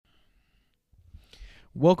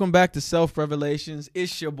Welcome back to Self Revelations.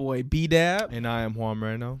 It's your boy Bdab. And I am Juan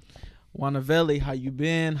Moreno. Wanavelli, how you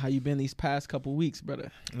been? How you been these past couple weeks,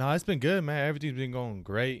 brother? No, it's been good, man. Everything's been going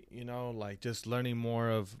great. You know, like just learning more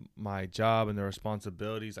of my job and the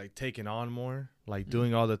responsibilities, like taking on more, like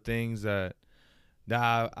doing all the things that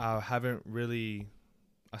I haven't really.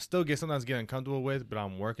 I still sometimes get uncomfortable with, but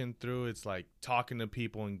I'm working through. It's like talking to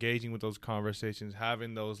people, engaging with those conversations,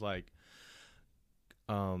 having those like,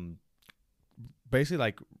 basically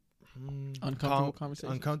like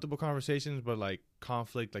uncomfortable conversations, but like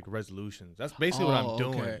conflict, like resolutions. That's basically what I'm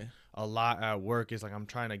doing a lot at work. Is like I'm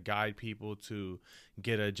trying to guide people to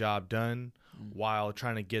get a job done while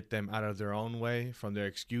trying to get them out of their own way from their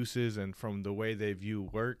excuses and from the way they view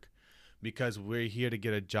work, because we're here to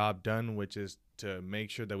get a job done, which is to make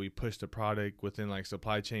sure that we push the product within like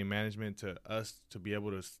supply chain management to us to be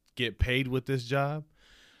able to get paid with this job.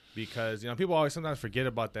 Because, you know, people always sometimes forget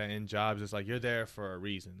about that in jobs. It's like you're there for a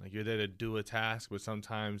reason. Like you're there to do a task, but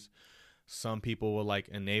sometimes some people will like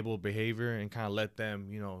enable behavior and kind of let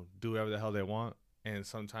them, you know, do whatever the hell they want. And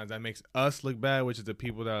sometimes that makes us look bad, which is the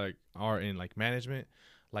people that like are in like management,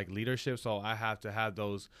 like leadership. So I have to have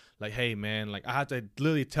those like, hey, man, like I have to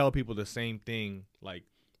literally tell people the same thing like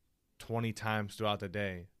 20 times throughout the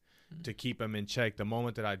day to keep them in check. The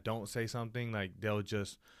moment that I don't say something, like they'll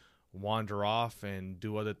just wander off and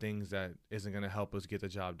do other things that isn't going to help us get the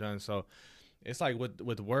job done. So it's like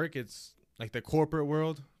with work, it's like the corporate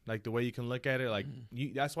world, like the way you can look at it, like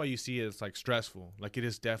that's why you see it's like stressful. Like it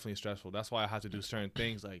is definitely stressful. That's why I have to do certain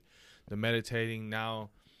things like the meditating now,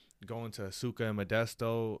 going to Asuka and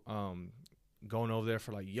Modesto, going over there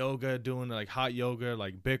for like yoga, doing like hot yoga,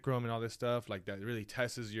 like Bikram and all this stuff. Like that really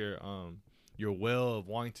tests your will of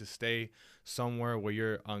wanting to stay somewhere where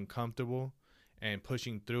you're uncomfortable and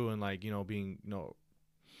pushing through and like, you know,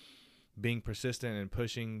 being persistent and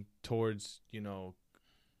pushing towards, you know,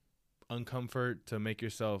 uncomfort to make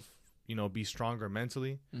yourself, you know, be stronger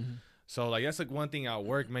mentally. So like that's like one thing at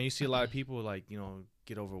work, man. You see a lot of people like, you know,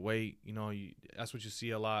 get overweight. You know, that's what you see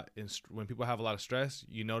a lot when people have a lot of stress.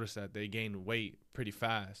 You notice that they gain weight pretty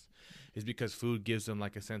fast. It's because food gives them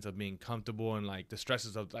like a sense of being comfortable and like the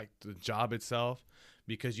stresses of like the job itself,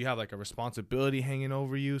 because you have like a responsibility hanging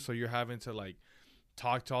over you. So you're having to like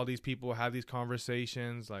talk to all these people, have these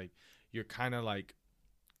conversations. Like you're kind of like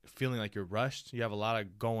feeling like you're rushed. You have a lot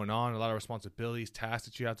of going on, a lot of responsibilities, tasks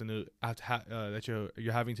that you have to do, that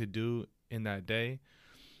you're having to do in that day.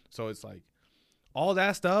 So it's like all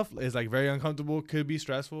that stuff is like very uncomfortable, could be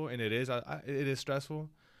stressful, and it is. It is stressful,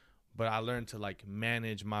 but I learned to like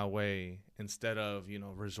manage my way instead of, you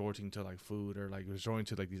know, resorting to like food or like resorting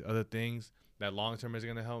to like these other things that long term is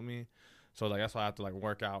gonna help me. So like that's why I have to like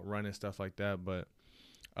work out, run and stuff like that. But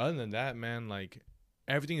other than that, man, like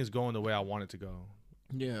everything is going the way I want it to go.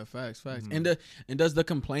 Yeah, facts. And does the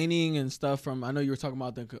complaining and stuff from, I know you were talking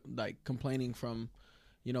about the like complaining from,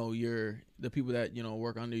 you know, the people that, you know,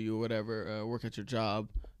 work under you or whatever, work at your job.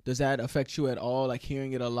 Does that affect you at all? Like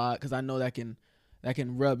hearing it a lot, because I know that can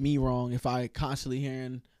rub me wrong if I constantly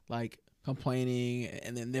hearing like complaining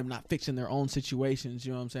and then them not fixing their own situations.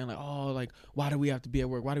 You know what I'm saying? Like, oh, like why do we have to be at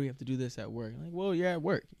work? Why do we have to do this at work? Like, well, you're at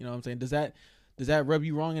work. You know what I'm saying? Does that rub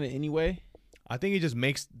you wrong in any way? I think it just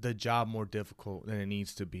makes the job more difficult than it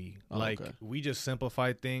needs to be. We just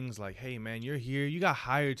simplify things like, hey, man, you're here. You got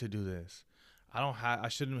hired to do this. I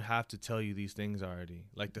shouldn't have to tell you these things already.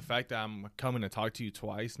 Like the fact that I'm coming to talk to you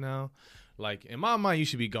twice now, like in my mind, you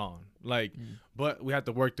should be gone. Like, but we have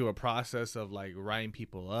to work through a process of like writing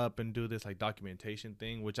people up and do this like documentation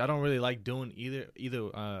thing, which I don't really like doing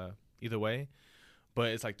either way.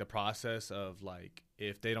 But it's like the process of like,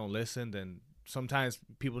 if they don't listen, then sometimes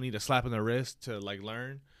people need a slap in the wrist to like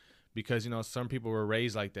learn, because, you know, some people were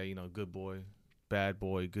raised like that, you know, good boy,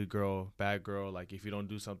 good girl, bad girl. Like if you don't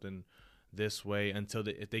do something this way until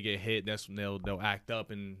if they get hit, that's when they'll act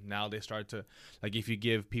up. And now they start to like, if you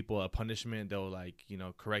give people a punishment, they'll like, you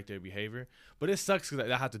know, correct their behavior. But it sucks because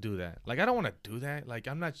I have to do that. Like I don't want to do that. Like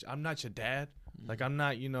I'm not your dad. Like I'm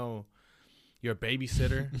not, you know, your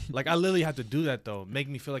babysitter. Like I literally have to do that though. Make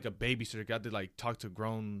me feel like a babysitter. Got to like talk to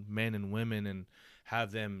grown men and women and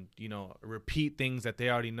have them, you know, repeat things that they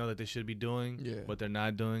already know that they should be doing, but they're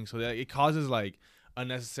not doing. So that it causes like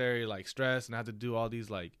unnecessary like stress, and I have to do all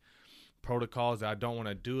these like protocols that I don't want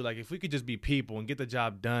to do. Like if we could just be people and get the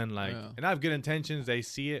job done, like, and I have good intentions. They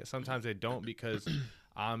see it. Sometimes they don't, because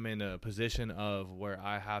I'm in a position of where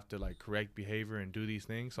I have to like correct behavior and do these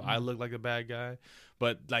things. So I look like a bad guy,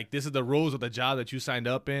 but like this is the rules of the job that you signed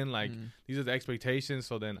up in. Like these are the expectations.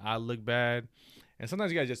 So then I look bad, and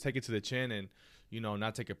sometimes you gotta just take it to the chin and, you know,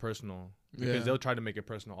 not take it personal, because they'll try to make it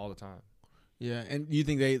personal all the time. Yeah, and you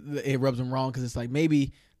think it rubs them wrong because it's like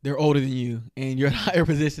maybe they're older than you and you're at a higher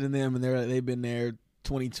position than them, and they've been there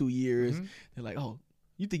 22 years. Mm-hmm. They're like, oh,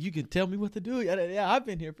 you think you can tell me what to do? Yeah, I've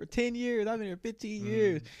been here for 10 years. I've been here 15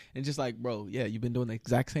 years. And just like, bro, yeah, you've been doing the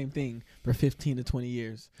exact same thing for 15 to 20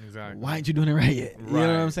 years. Exactly. Why ain't you doing it right yet? Right. You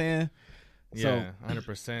know what I'm saying? Yeah,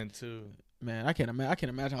 100% too. Man, I can't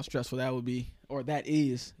imagine how stressful that would be, or that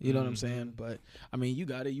is. You know what I'm saying? But I mean, you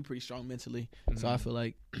got it. You pretty strong mentally, so I feel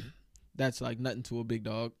like that's like nothing to a big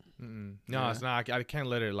dog. No, yeah. It's not. I can't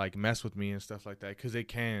let it like mess with me and stuff like that because it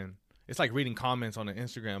can. It's like reading comments on an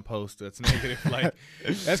Instagram post that's negative. Like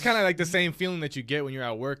that's kind of like the same feeling that you get when you're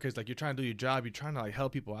at work, because like you're trying to do your job, you're trying to like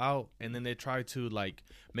help people out, and then they try to like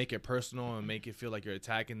make it personal and make it feel like you're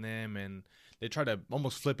attacking them, and they try to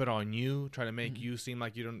almost flip it on you, try to make you seem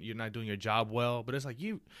like you're not doing your job well. But it's like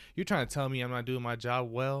you're trying to tell me I'm not doing my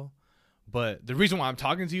job well, but the reason why I'm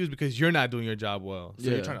talking to you is because you're not doing your job well. So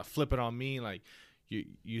you're trying to flip it on me, like.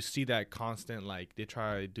 You see that constant, like they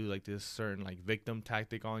try to do like this certain like victim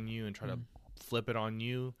tactic on you and try to flip it on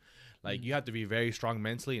you. Like you have to be very strong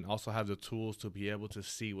mentally and also have the tools to be able to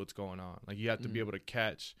see what's going on. Like you have to be able to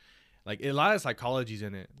catch, like a lot of psychology's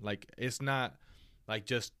in it. Like it's not like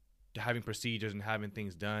just having procedures and having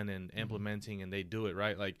things done and implementing and they do it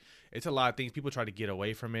right. Like it's a lot of things. People try to get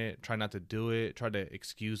away from it, try not to do it, try to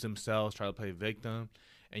excuse themselves, try to play victim.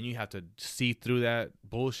 And you have to see through that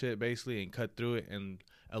bullshit basically and cut through it and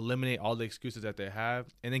eliminate all the excuses that they have.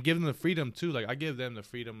 And then give them the freedom too. Like I give them the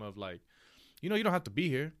freedom of like, you don't have to be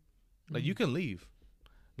here. Like you can leave.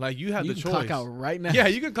 Like you have the choice. You can clock out right now. Yeah,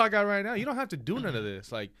 you can clock out right now. You don't have to do none of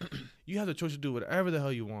this. Like you have the choice to do whatever the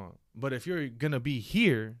hell you want. But if you're going to be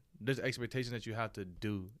here, there's expectations that you have to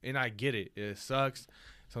do. And I get it. It sucks.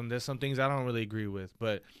 There's some things I don't really agree with.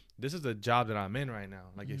 But this is the job that I'm in right now.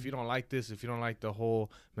 Like, if you don't like this, if you don't like the whole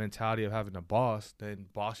mentality of having a boss, then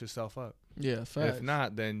boss yourself up. Yeah, facts. If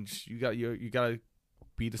not, then you got to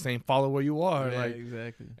be the same follower you are. Yeah, like,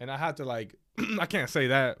 exactly. And I have to like, I can't say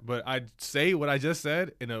that, but I say what I just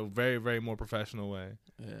said in a very, very more professional way.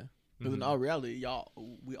 Yeah. Because in all reality,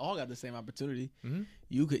 we all got the same opportunity.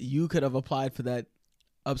 You could have applied for that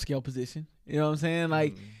upscale position. You know what I'm saying?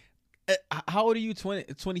 Like. How old are you?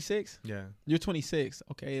 26? Yeah. You're 26.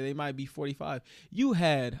 Okay, they might be 45. You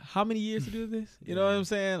had how many years to do this? You know what I'm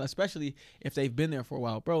saying? Especially if they've been there for a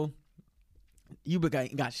while. Bro, you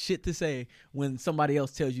got shit to say when somebody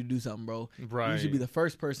else tells you to do something, bro. Right. You should be the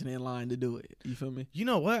first person in line to do it. You feel me? You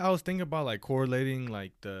know what? I was thinking about like correlating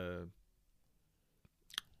like the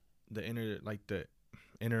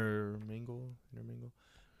intermingle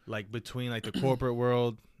like between like the corporate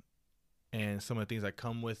world and some of the things that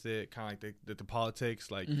come with it, kind of like the politics.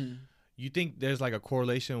 Like, you think there's like a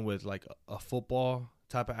correlation with like a football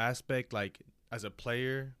type of aspect, like as a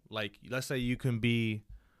player? Like, let's say you can be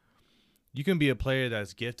a player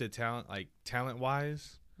that's gifted talent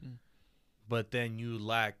wise, but then you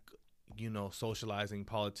lack, socializing,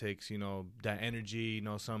 politics, that energy.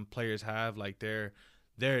 Some players have, like they're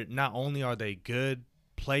not only are they good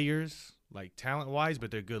players, like talent-wise, but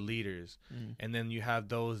they're good leaders. And then you have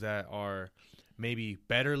those that are maybe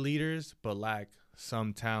better leaders but lack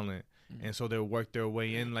some talent. And so they'll work their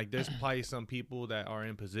way in. Like there's probably some people that are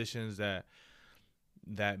in positions that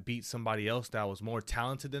beat somebody else that was more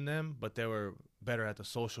talented than them, but they were better at the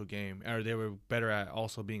social game, or they were better at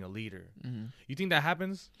also being a leader. You think that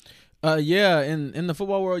happens? Yeah, in the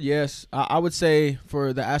football world, yes. I would say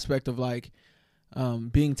for the aspect of like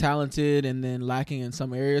being talented and then lacking in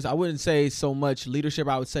some areas. I wouldn't say so much leadership.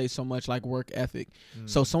 I would say so much like work ethic.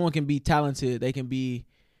 So someone can be talented. They can be,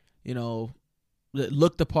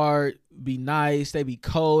 look the part, be nice. They be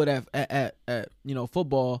cold at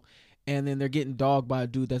football, and then they're getting dogged by a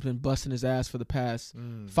dude that's been busting his ass for the past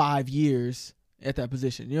 5 years at that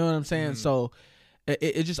position. You know what I'm saying? So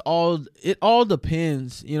it just all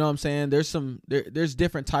depends. You know what I'm saying? There's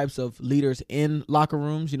different types of leaders in locker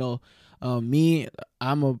rooms. Me,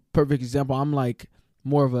 I'm a perfect example. I'm like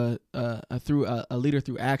more of a leader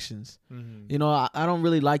through actions. I don't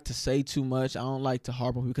really like to say too much. I don't like to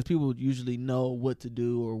harp on people because people usually know what to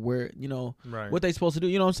do or where, what they supposed to do.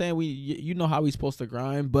 You know what I'm saying? You know how we supposed to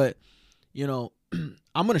grind, but I'm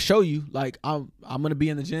gonna show you. Like I'm gonna be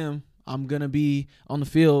in the gym. I'm gonna be on the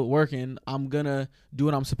field working. I'm gonna do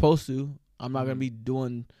what I'm supposed to. I'm not gonna be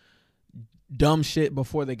doing dumb shit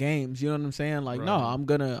before the games. You know what I'm saying? Like, no, I'm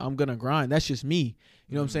gonna grind. That's just me.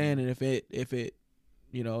 You know what I'm saying? And if it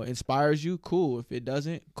inspires you, cool. If it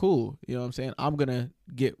doesn't, cool. You know what I'm saying? I'm gonna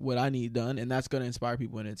get what I need done, and that's gonna inspire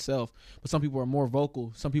people in itself. But some people are more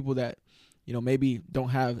vocal. Some people that maybe don't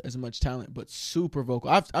have as much talent, but super vocal.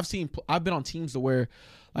 I've been on teams to where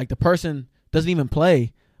like the person doesn't even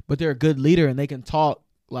play, but they're a good leader and they can talk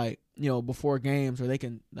like, you know, before games, or they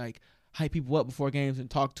can like hype people up before games and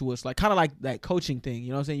talk to us, like kind of like that coaching thing. You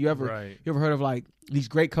know what I'm saying? You ever heard of like these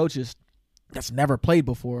great coaches that's never played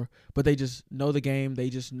before, but they just know the game. They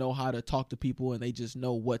just know how to talk to people and they just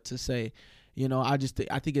know what to say. You know, I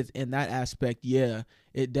think it's in that aspect. Yeah,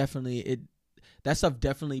 that stuff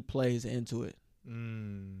definitely plays into it.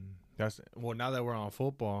 Now that we're on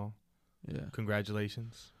football, yeah,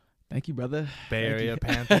 congratulations. Thank you, brother. Bay Area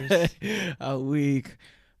Panthers. A week.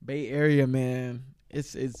 Bay Area, man.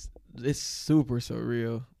 It's super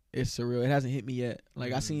surreal. It's surreal. It hasn't hit me yet.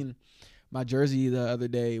 Like, I seen my jersey the other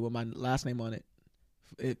day with my last name on it.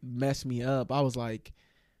 It messed me up. I was like,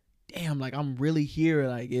 damn, like I'm really here.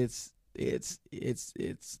 Like it's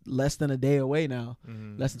less than a day away now.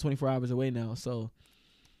 Less than 24 hours away now. So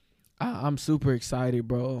I'm super excited,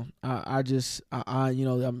 bro. I'm just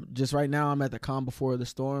right now I'm at the calm before the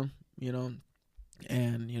storm, you know,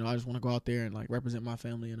 and, you know, I just want to go out there and like represent my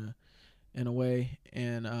family in a way.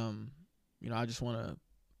 And, you know, I just want to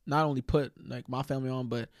not only put like my family on,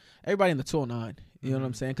 but everybody in the 209, you know what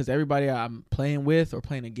I'm saying? Cause everybody I'm playing with or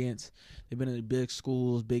playing against, they've been in the big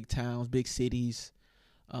schools, big towns, big cities,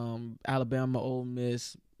 Alabama, Ole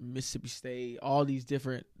Miss, Mississippi State, all these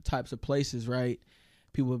different types of places, right?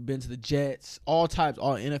 People have been to the Jets, all types,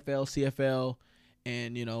 all NFL, CFL,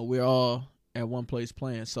 and, you know, we're all at one place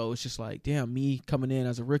playing. So it's just like, damn, me coming in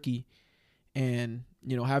as a rookie and,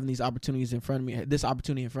 you know, having these opportunities in front of me,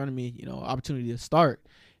 you know, opportunity to start,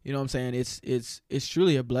 you know what I'm saying? It's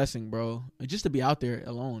truly a blessing, bro. Just to be out there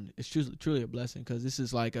alone, it's truly a blessing, because this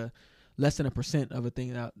is like a less than 1% of a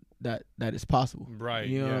thing that is possible. Right.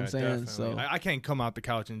 You know what I'm saying? Definitely. So I can't come out the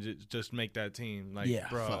couch and just make that team. Like, yeah,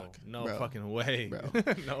 bro, fucking way. Bro.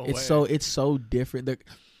 No it's way. It's so different.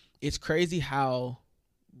 It's crazy how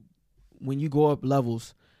when you go up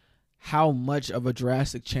levels, how much of a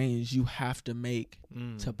drastic change you have to make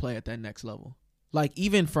to play at that next level. Like,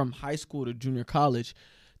 even from high school to junior college,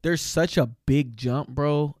 there's such a big jump,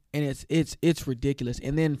 bro, and it's ridiculous.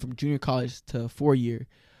 And then from junior college to 4-year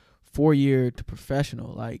to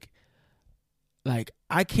professional, like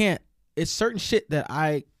I can't. It's certain shit that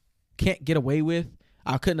I can't get away with.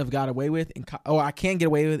 I couldn't have got away with or I can get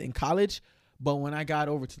away with in college, but when I got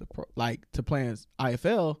over to the pro, like to playing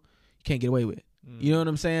IFL, you can't get away with. You know what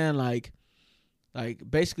I'm saying? Like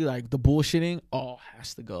basically like the bullshitting all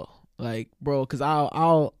has to go. Like, bro, because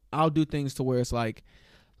I'll do things to where it's like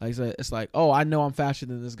it's like, oh, I know I'm faster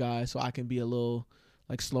than this guy, so I can be a little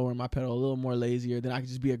like slower in my pedal, a little more lazier. Then I can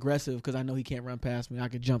just be aggressive because I know he can't run past me. I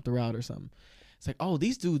can jump the route or something. It's like, oh,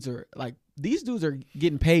 these dudes are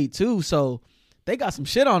getting paid too, so they got some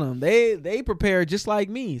shit on them. They prepare just like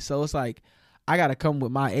me, so it's like I gotta come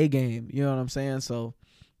with my A game. You know what I'm saying? So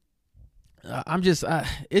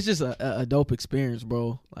it's just a dope experience,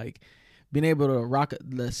 bro. Like being able to rock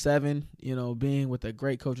the 7, you know, being with a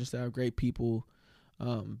great coaching staff, great people,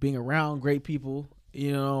 being around great people,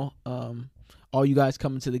 you know, all you guys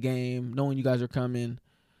coming to the game, knowing you guys are coming.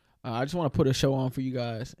 I just want to put a show on for you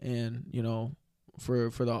guys, and, you know, for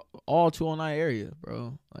the all 209 area,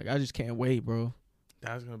 bro. Like, I just can't wait, bro.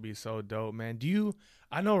 That's gonna be so dope, man.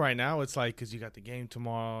 I know right now it's like, because you got the game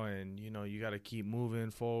tomorrow and, you know, you got to keep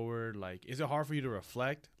moving forward. Like, is it hard for you to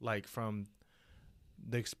reflect, like, from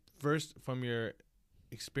your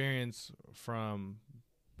experience from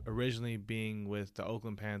originally being with the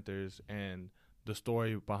Oakland Panthers and the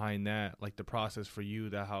story behind that, like the process for you,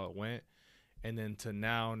 that how it went, and then to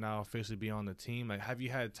now officially be on the team? Like, have you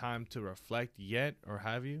had time to reflect yet, or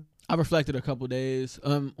have you? I've reflected a couple days,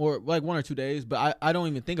 or like 1 or 2 days, but I don't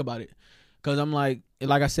even think about it, because I'm like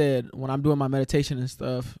I said, when I'm doing my meditation and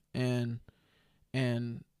stuff and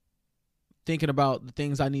thinking about the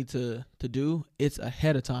things I need to do, it's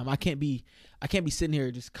ahead of time. I can't be sitting here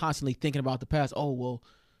just constantly thinking about the past. Oh, well,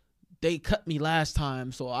 they cut me last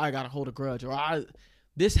time, so I gotta hold a grudge, or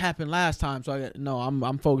this happened last time, so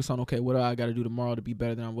I'm focused on, okay, what do I gotta do tomorrow to be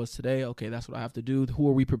better than I was today? Okay, that's what I have to do. Who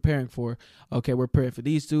are we preparing for? Okay, we're preparing for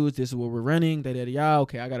these dudes. This is what we're running.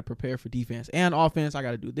 Okay, I gotta prepare for defense and offense. I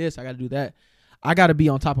gotta do this. I gotta do that. I gotta be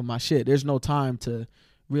on top of my shit. There's no time to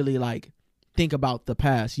really like think about the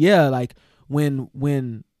past. Yeah, like when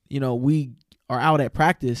you know we are out at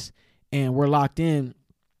practice and we're locked in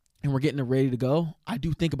and we're getting it ready to go, I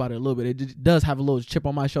do think about it a little bit. It does have a little chip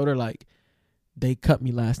on my shoulder, like they cut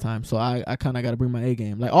me last time, so I kind of got to bring my A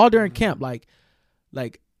game. Like all during camp, like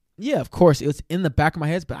yeah, of course it's in the back of my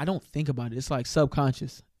head, but I don't think about it. It's like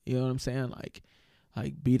subconscious. You know what I'm saying? Like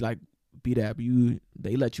Bdab,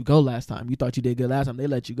 they let you go last time. You thought you did good last time. They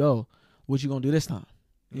let you go. What you gonna do this time?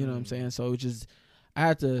 You know what I'm saying? So it's just, I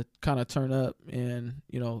had to kind of turn up, and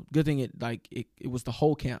good thing it was the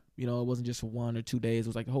whole camp. It wasn't just 1 or 2 days. It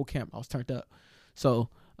was like the whole camp. I was turned up. So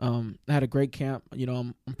I had a great camp.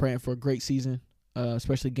 I'm praying for a great season,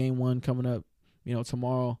 especially game 1 coming up.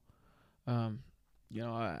 Tomorrow. I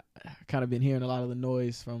kind of been hearing a lot of the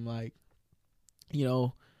noise from the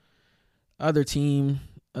other team,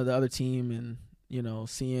 and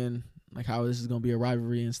seeing like how this is gonna be a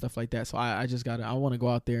rivalry and stuff like that. So I want to go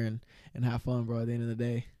out there and have fun, bro. At the end of the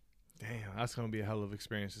day. Damn, that's gonna be a hell of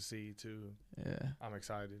experience to see too. Yeah, I'm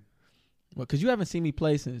excited. Well, because you haven't seen me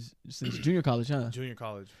play since junior college, huh? Junior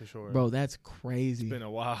college for sure, bro. That's crazy. It's been a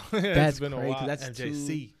while. That's been crazy. A while. That's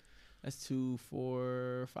MJC. That's 2,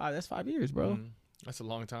 4, 5. That's 5 years, bro. That's a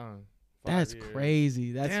long time. That's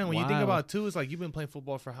crazy. That's damn. When wild. You think about it, too, it's like you've been playing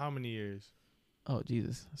football for how many years? Oh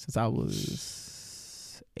Jesus, since I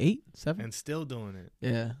was 8, 7, and still doing it.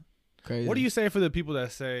 Yeah, crazy. What do you say for the people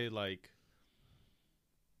that say like,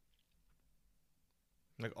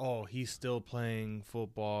 oh, he's still playing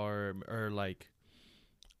football, or like,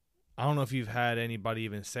 I don't know if you've had anybody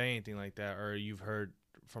even say anything like that, or you've heard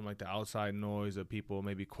from like the outside noise of people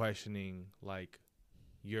maybe questioning like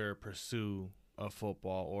your pursuit of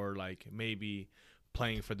football, or like maybe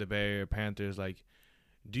playing for the Bay Area Panthers. Like,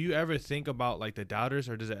 do you ever think about like the doubters,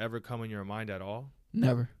 or does it ever come in your mind at all?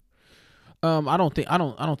 Never. I don't think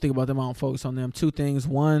about them. I don't focus on them. 2 things.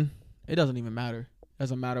 One, it doesn't even matter. It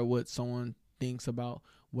doesn't matter what someone thinks about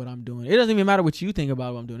what I'm doing. It doesn't even matter what you think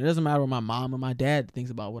about what I'm doing. It doesn't matter what my mom and my dad thinks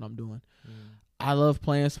about what I'm doing. I love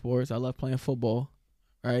playing sports. I love playing football.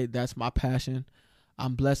 Right? That's my passion.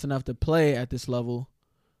 I'm blessed enough to play at this level.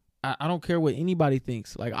 I don't care what anybody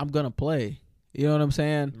thinks. Like, I'm gonna play. You know what I'm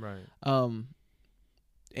saying? Right.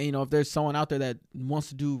 And if there's someone out there that wants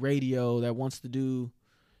to do radio, that wants to do,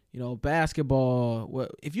 basketball,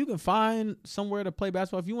 if you can find somewhere to play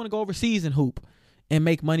basketball, if you want to go overseas and hoop and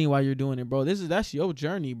make money while you're doing it, bro, that's your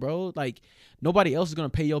journey, bro. Like, nobody else is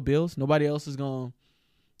gonna pay your bills. Nobody else is gonna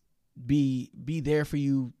be there for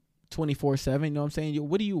you 24/7. You know what I'm saying?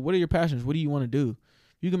 What are your passions? What do you want to do?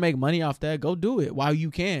 You can make money off that. Go do it while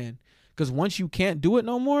you can. Because once you can't do it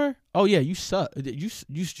no more, oh yeah, you suck. You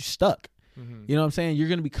stuck. Mm-hmm. You know what I'm saying? You're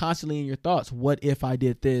gonna be constantly in your thoughts. What if I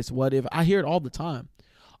did this? What if I hear it all the time?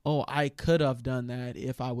 Oh, I could have done that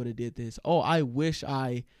if I would have did this. Oh, I wish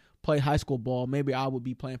I played high school ball. Maybe I would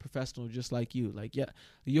be playing professional just like you. Like, yeah,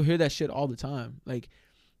 you'll hear that shit all the time. Like,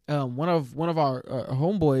 one of our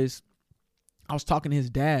homeboys, I was talking to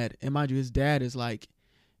his dad, and mind you, his dad is like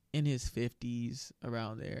in his 50s,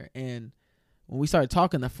 around there. And when we started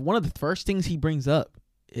talking, one of the first things he brings up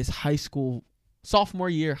is sophomore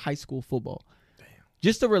year high school football. Damn.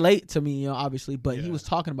 Just to relate to me, obviously, but he was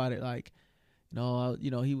talking about it like,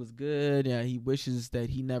 he was good. Yeah, he wishes that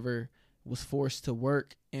he never was forced to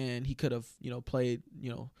work and he could have, played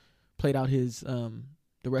out his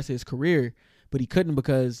the rest of his career, but he couldn't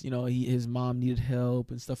because his mom needed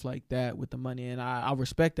help and stuff like that with the money, and I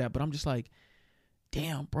respect that, but I'm just like,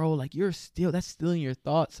 damn, bro, like that's still in your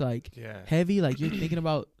thoughts, like heavy, like you're thinking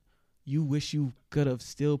about, you wish you could have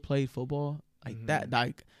still played football like that,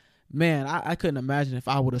 like, man, I couldn't imagine if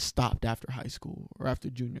I would have stopped after high school or after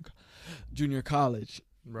junior college,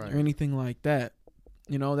 right, or anything like that.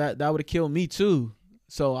 That would have killed me too.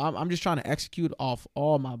 So I'm just trying to execute off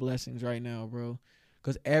all my blessings right now, bro,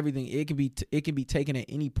 because everything it can be taken at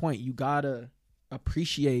any point. You gotta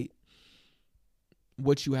appreciate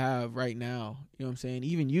what you have right now. You know what I'm saying?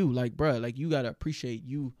 Even you, like, bro, like, you gotta appreciate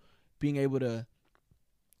you being able to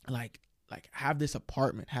like have this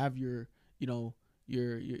apartment, have your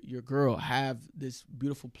your girl, have this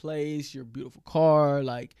beautiful place, your beautiful car,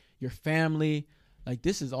 like your family. Like,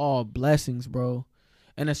 this is all blessings, bro.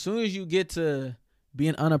 And as soon as you get to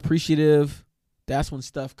being unappreciative, that's when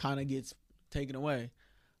stuff kind of gets taken away.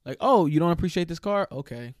 Like, oh, you don't appreciate this car?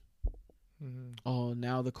 Okay. Mm-hmm. Oh,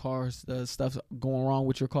 now the stuff's going wrong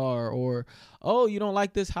with your car. Or, oh, you don't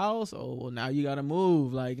like this house? Oh, well, now you got to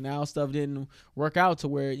move. Like, now stuff didn't work out to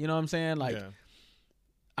where, you know what I'm saying? Like,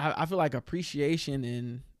 I feel like appreciation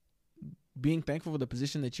and being thankful for the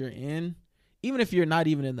position that you're in, even if you're not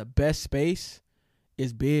even in the best space,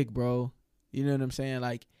 is big, bro. You know what I'm saying?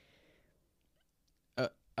 Like,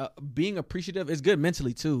 being appreciative is good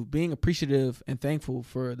mentally too. Being appreciative and thankful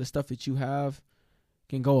for the stuff that you have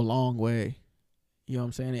can go a long way. You know what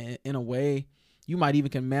I'm saying? In a way, you might even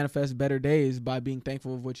can manifest better days by being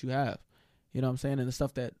thankful of what you have. You know what I'm saying? And the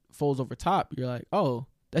stuff that folds over top, you're like, oh,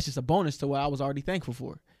 that's just a bonus to what I was already thankful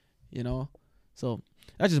for. So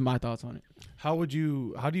that's just my thoughts on it. How do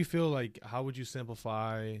you feel like, how would you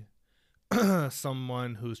simplify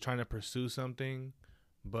someone who's trying to pursue something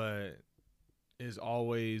but is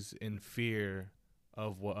always in fear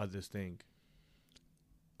of what others think?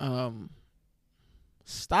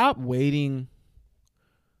 Stop waiting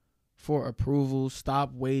for approval.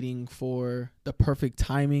 Stop waiting for the perfect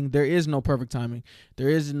timing. There is no perfect timing. There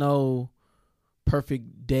is no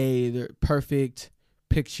perfect day, the perfect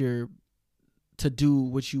picture to do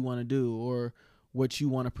what you want to do or what you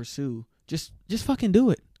want to pursue. Just fucking do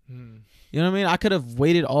it. You know what I mean? I could have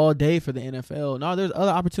waited all day for the NFL. No, there's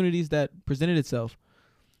other opportunities that presented itself.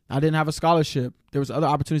 I didn't have a scholarship. There was other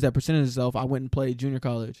opportunities that presented itself. I went and played junior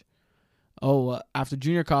college. After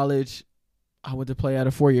junior college, I went to play at a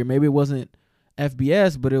 4-year. Maybe it wasn't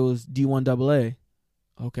FBS, but it was D1 AA.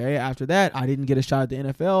 Okay. After that, I didn't get a shot at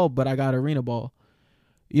the NFL, but I got arena ball.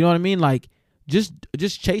 You know what I mean? Like, just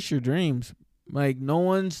chase your dreams. Like, no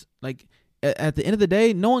one's like, at the end of the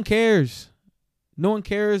day, no one cares. No one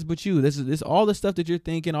cares but you. This all the stuff that you're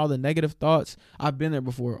thinking, all the negative thoughts. I've been there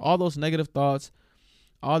before. All those negative thoughts,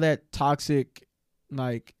 all that toxic,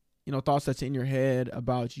 like, you know, thoughts that's in your head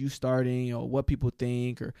about you starting, or what people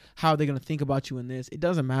think, or how they're gonna think about you in this. It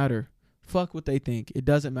doesn't matter. Fuck what they think. It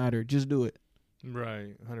doesn't matter. Just do it.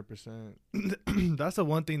 Right, 100%. That's the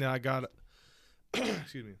one thing that I got.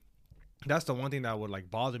 Excuse me. That's the one thing that would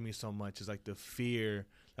like bother me so much is like the fear.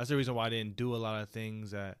 That's the reason why I didn't do a lot of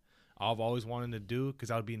things that I've always wanted to do, because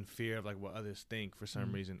I would be in fear of like what others think for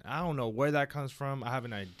some reason. I don't know where that comes from. I have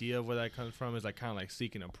an idea of where that comes from. It's like kind of like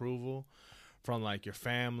seeking approval from like your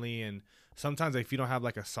family, and sometimes if you don't have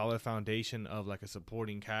like a solid foundation of like a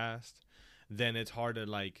supporting cast, then it's hard to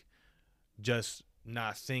like just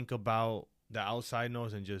not think about the outside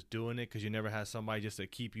noise and just doing it, because you never had somebody just to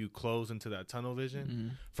keep you close into that tunnel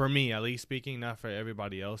vision. For me, at least speaking, not for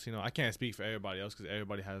everybody else. You know, I can't speak for everybody else because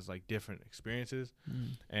everybody has like different experiences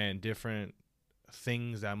and different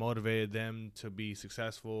things that motivated them to be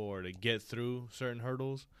successful or to get through certain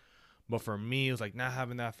hurdles. But for me, it was like not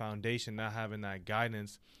having that foundation, not having that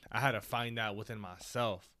guidance. I had to find that within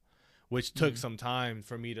myself, which took some time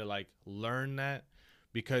for me to like learn that,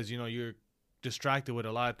 because, you know, you're distracted with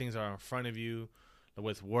a lot of things that are in front of you,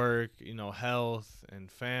 with work, you know, health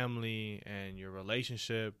and family and your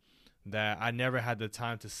relationship, that I never had the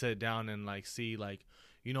time to sit down and like see like,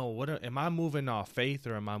 you know, what am I moving off faith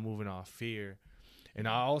or am I moving off fear? And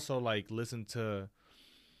I also like listened to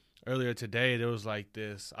earlier today, there was like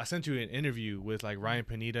this, I sent you an interview with like Ryan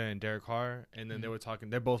Pineda and Derek Carr, and then they were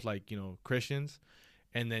talking, they're both like, you know, Christians.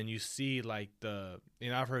 And then you see like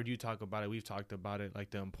and I've heard you talk about it, we've talked about it,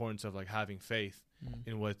 like the importance of like having faith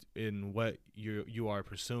in what you are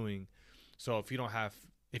pursuing. So if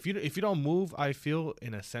you don't move, I feel,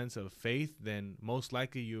 in a sense of faith, then most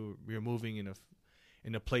likely you're moving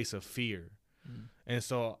in a place of fear. And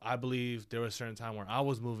so I believe there was a certain time where I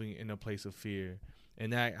was moving in a place of fear,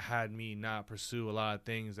 and that had me not pursue a lot of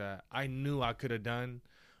things that I knew I could have done.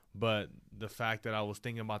 But the fact that I was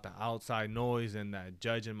thinking about the outside noise and that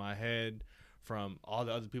judge in my head from all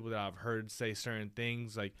the other people that I've heard say certain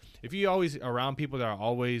things, like if you always around people that are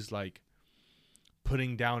always like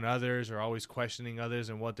putting down others or always questioning others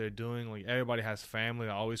and what they're doing, like everybody has family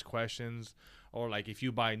that always questions, or like if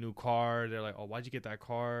you buy a new car, they're like, oh, why'd you get that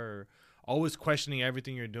car? Or always questioning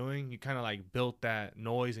everything you're doing. You kind of like built that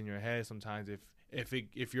noise in your head sometimes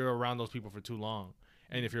if you're around those people for too long,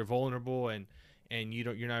 and if you're vulnerable and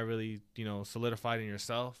you're not really, you know, solidified in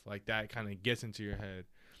yourself, like that kind of gets into your head.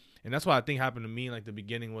 And that's what I think happened to me in like the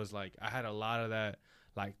beginning, was like I had a lot of that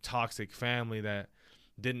like toxic family that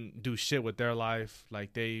didn't do shit with their life.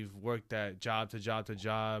 Like they've worked at job to job to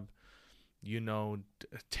job, you know,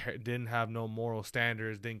 didn't have no moral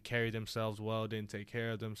standards, didn't carry themselves well, didn't take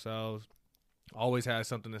care of themselves, always had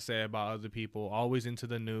something to say about other people, always into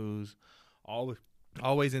the news,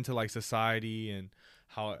 always into like society and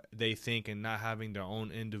how they think, and not having their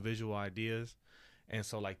own individual ideas. And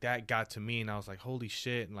so like that got to me, and I was like, holy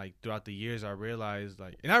shit. And like throughout the years I realized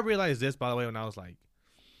this, by the way, when I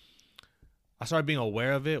started being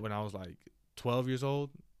aware of it when I was like 12 years old,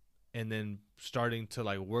 and then starting to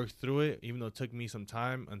like work through it, even though it took me some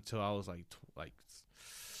time until I was like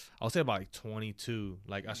I'll say about like 22.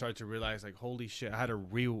 Like I started to realize like, holy shit, I had to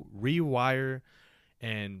rewire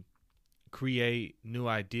and create new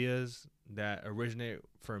ideas that originate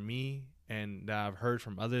for me and that I've heard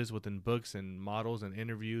from others within books and models and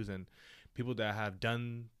interviews and people that have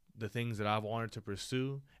done the things that I've wanted to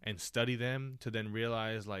pursue, and study them to then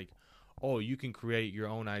realize like, oh, you can create your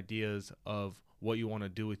own ideas of what you want to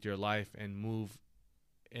do with your life and move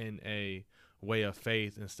in a way of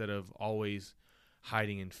faith instead of always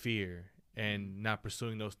hiding in fear and not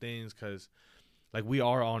pursuing those things, because like we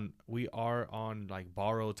are on like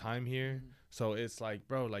borrowed time here. So it's like,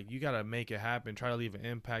 bro, like you gotta make it happen. Try to leave an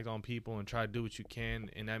impact on people and try to do what you can.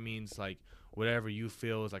 And that means like whatever you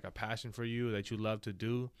feel is like a passion for you that you love to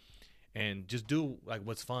do, and just do like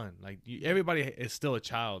what's fun. Like everybody is still a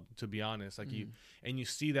child, to be honest. Like you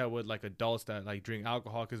see that with like adults that like drink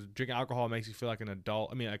alcohol, because drinking alcohol makes you feel like an adult.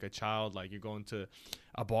 I mean, like a child. Like you're going to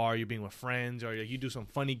a bar, you're being with friends, or you do some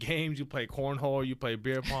funny games. You play cornhole, you play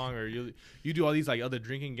beer pong, or you do all these like other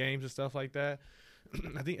drinking games and stuff like that.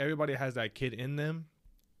 I think everybody has that kid in them,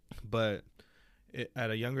 but at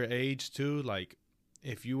a younger age too, like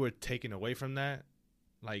if you were taken away from that,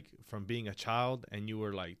 like from being a child, and you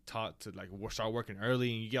were like taught to like start working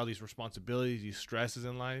early, and you get all these responsibilities, these stresses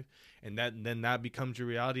in life, and then that becomes your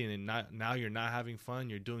reality, and then now you're not having fun,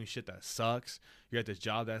 you're doing shit that sucks, you're at this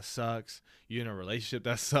job that sucks, you're in a relationship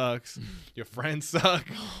that sucks, your friends suck,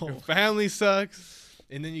 your family sucks,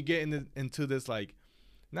 and then you get into this like,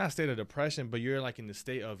 not a state of depression, but you're like in the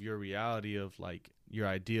state of your reality of like your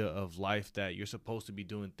idea of life, that you're supposed to be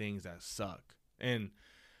doing things that suck. And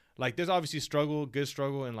like there's obviously good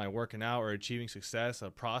struggle in like working out or achieving success, a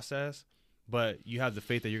process, but you have the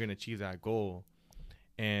faith that you're going to achieve that goal.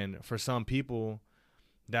 And for some people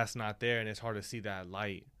that's not there, and it's hard to see that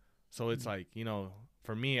light. So it's like, you know,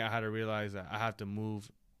 for me, I had to realize that I have to move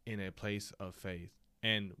in a place of faith,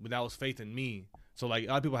 and that was faith in me. So like a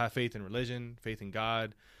lot of people have faith in religion, faith in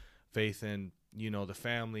God, faith in, you know, the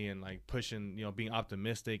family, and like pushing, you know, being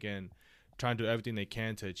optimistic and trying to do everything they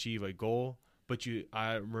can to achieve a goal. But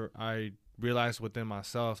I realized within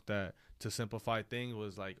myself that to simplify things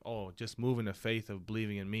was like, oh, just moving the faith of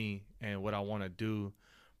believing in me and what I want to do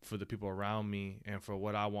for the people around me, and for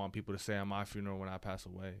what I want people to say at my funeral when I pass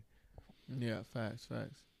away. Yeah, facts.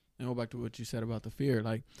 And go back to what you said about the fear.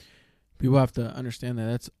 Like, people have to understand that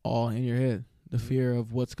that's all in your head. The fear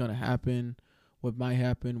of what's going to happen, what might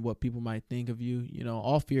happen, what people might think of you. You know,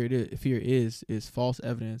 all fear is false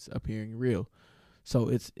evidence appearing real. So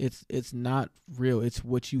it's not real. It's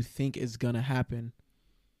what you think is going to happen.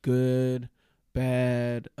 Good,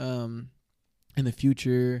 bad, in the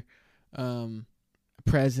future,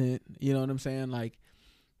 present, you know what I'm saying? Like,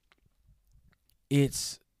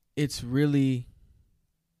 it's really,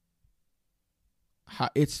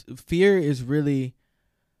 fear is really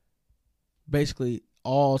basically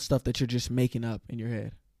all stuff that you're just making up in your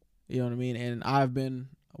head. You know what I mean? And I've been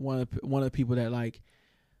one of the people that like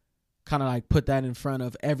kind of like put that in front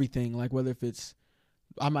of everything. Like whether if it's,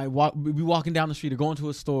 I might be walking down the street or going to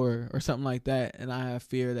a store or something like that, and I have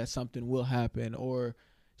fear that something will happen, or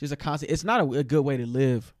just a constant. It's not a good way to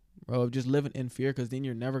live, bro. Just living in fear, because then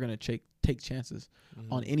you're never gonna take chances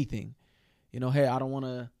on anything. You know, hey, I don't want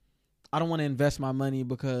to invest my money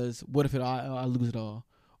because what if I lose it all?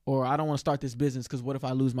 Or I don't want to start this business because what if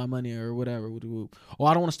I lose my money or whatever? Or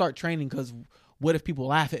I don't want to start training because what if people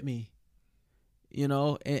laugh at me? You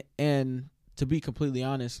know, and to be completely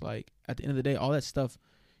honest, like at the end of the day, all that stuff,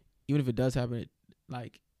 even if it does happen,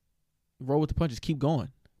 like roll with the punches, keep going.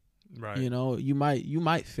 Right. You know, you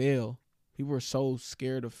might fail. People are so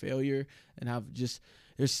scared of failure, and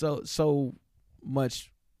there's so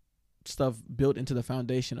much stuff built into the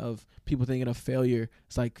foundation of people thinking of failure.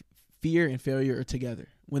 It's like fear and failure are together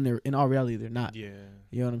when they're in all reality they're not. Yeah.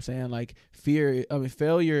 You know what I'm saying? Like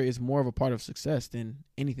failure is more of a part of success than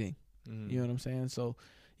anything. You know what I'm saying? So,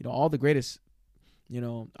 you know, all the greatest, you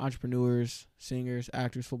know, entrepreneurs, singers,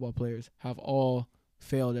 actors, football players have all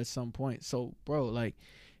failed at some point. So, bro, like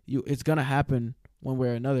it's gonna happen one way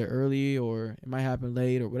or another, early, or it might happen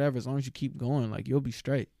late or whatever. As long as you keep going, like you'll be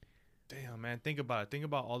straight. Damn, man, think about it. Think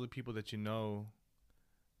about all the people that you know.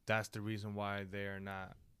 That's the reason why they're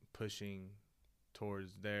not pushing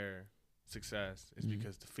towards their success is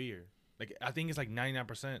because the fear. Like I think it's like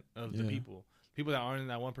 99% of the people that aren't in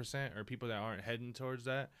that 1%, or people that aren't heading towards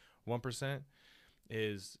that 1%,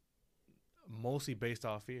 is mostly based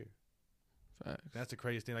off fear. Facts. That's the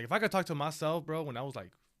craziest thing. Like if I could talk to myself, bro, when I was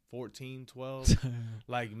like 14, 12,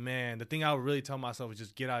 like, man, the thing I would really tell myself is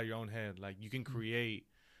just get out of your own head. Like you can create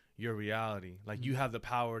your reality. Like you have the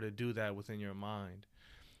power to do that within your mind.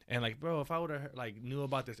 And like, bro, if I would have like knew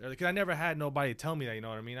about this early, because I never had nobody tell me that, you know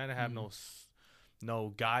what I mean? I didn't have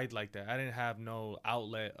no guide like that. I didn't have no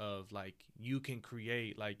outlet of like you can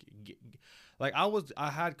create like I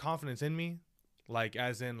had confidence in me, like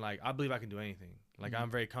as in like I believe I can do anything. Like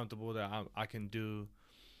I'm very comfortable that I can do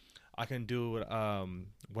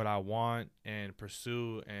what I want and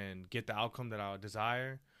pursue and get the outcome that I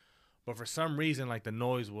desire. But for some reason, like the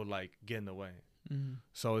noise will like get in the way.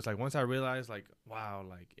 So it's like once I realized, like, wow,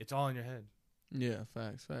 like it's all in your head. Yeah,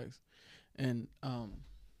 facts. And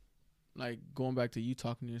like going back to you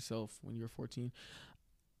talking to yourself when you were 14,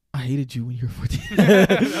 I hated you when you were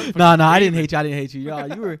 14. No, I didn't hate you. Y'all,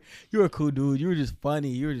 you were a cool dude. You were just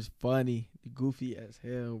funny. Goofy as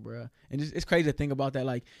hell, bro. And it's crazy to think about that.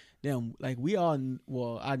 Like, damn, like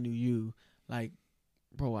I knew you. Like,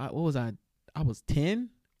 bro, what was I? I was 10.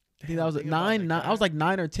 I think that was 9. I was like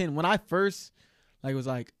 9 or 10 when I first was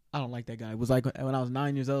like, I don't like that guy. It was like when I was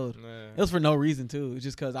 9 years old. Man. It was for no reason too. It was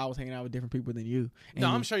just because I was hanging out with different people than you. And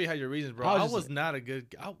I'm sure you had your reasons, bro. I was not a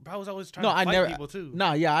good. I was always trying to fight people too.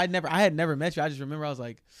 No, yeah, I had never met you. I just remember I was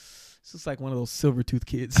like, this is like one of those silver tooth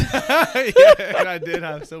kids. Yeah, and I did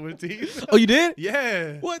have silver teeth. Oh, you did?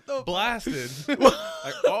 Yeah. What the blasted?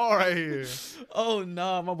 Like all right here. Oh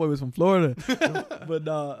no, my boy was from Florida.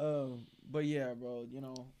 But yeah, bro. You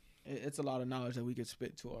know. It's a lot of knowledge that we could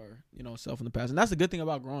spit to our, self in the past. And that's the good thing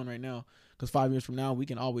about growing right now. Because 5 years from now, we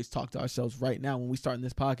can always talk to ourselves right now when we start in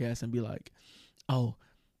this podcast and be like, oh,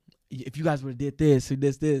 if you guys would have did this or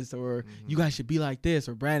this, or you guys should be like this,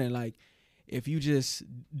 or Brandon, like, if you just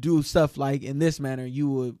do stuff like in this manner,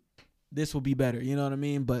 this will be better. You know what I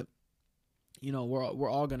mean? But, we're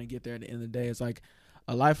all going to get there at the end of the day. It's like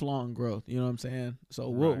a lifelong growth. You know what I'm saying? So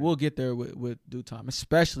we'll get there with due time,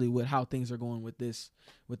 especially with how things are going with this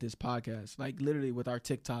podcast. Like literally with our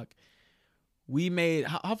TikTok, we made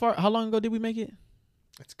how long ago did we make it?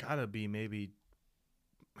 It's gotta be maybe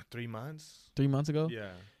 3 months. 3 months ago? Yeah.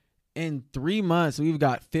 In 3 months, we've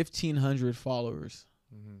got 1,500 followers.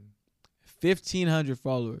 1,500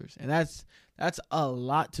 followers, and that's a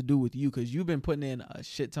lot to do with you because you've been putting in a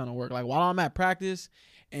shit ton of work. Like while I'm at practice,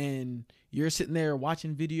 and you're sitting there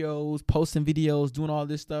watching videos, posting videos, doing all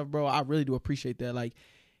this stuff, bro. I really do appreciate that. Like,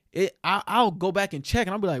 I'll go back and check,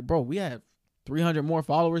 and I'll be like, bro, we have 300 more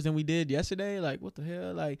followers than we did yesterday. Like, what the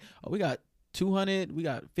hell? Like, we got 200, we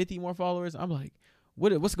got 50 more followers. I'm like,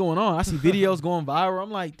 what's going on? I see videos going viral.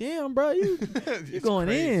 I'm like, damn, bro, you're going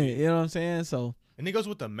crazy. In. You know what I'm saying? So. And it goes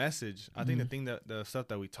with the message. I think the stuff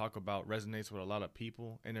that we talk about resonates with a lot of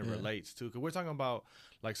people, and it relates too. Because we're talking about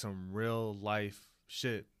like some real life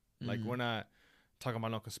shit. Like we're not talking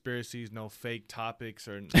about no conspiracies, no fake topics,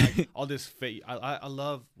 or like all this fake. I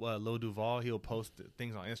love Lil Duval. He'll post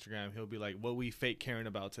things on Instagram. He'll be like, "What we fake caring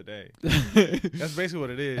about today." That's basically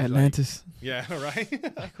what it is. Atlantis. Like, yeah.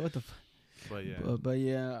 Right. Like, what the. But yeah. But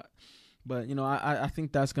yeah. But I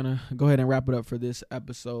think that's gonna go ahead and wrap it up for this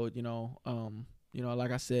episode.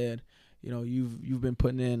 Like I said, you've been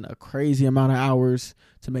putting in a crazy amount of hours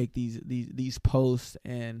to make these posts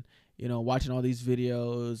and. Watching all these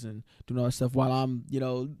videos and doing all this stuff while I'm,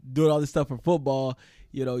 doing all this stuff for football,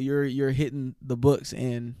 you're hitting the books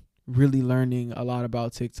and really learning a lot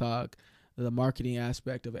about TikTok, the marketing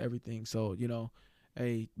aspect of everything. So,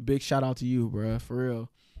 a big shout out to you, bro, for real.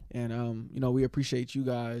 And, we appreciate you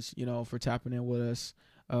guys, for tapping in with us.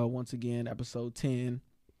 Once again, episode 10.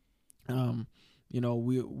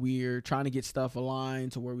 We're trying to get stuff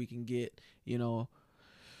aligned to where we can get,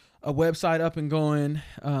 a website up and going,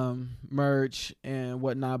 merch and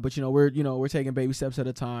whatnot. But we're taking baby steps at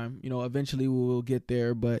a time. Eventually we will get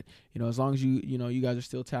there. But as long as you guys are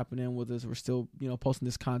still tapping in with us, we're still posting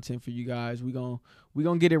this content for you guys. We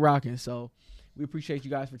gonna get it rocking. So we appreciate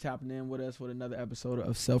you guys for tapping in with us with another episode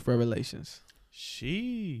of Self Revelations.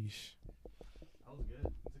 Sheesh.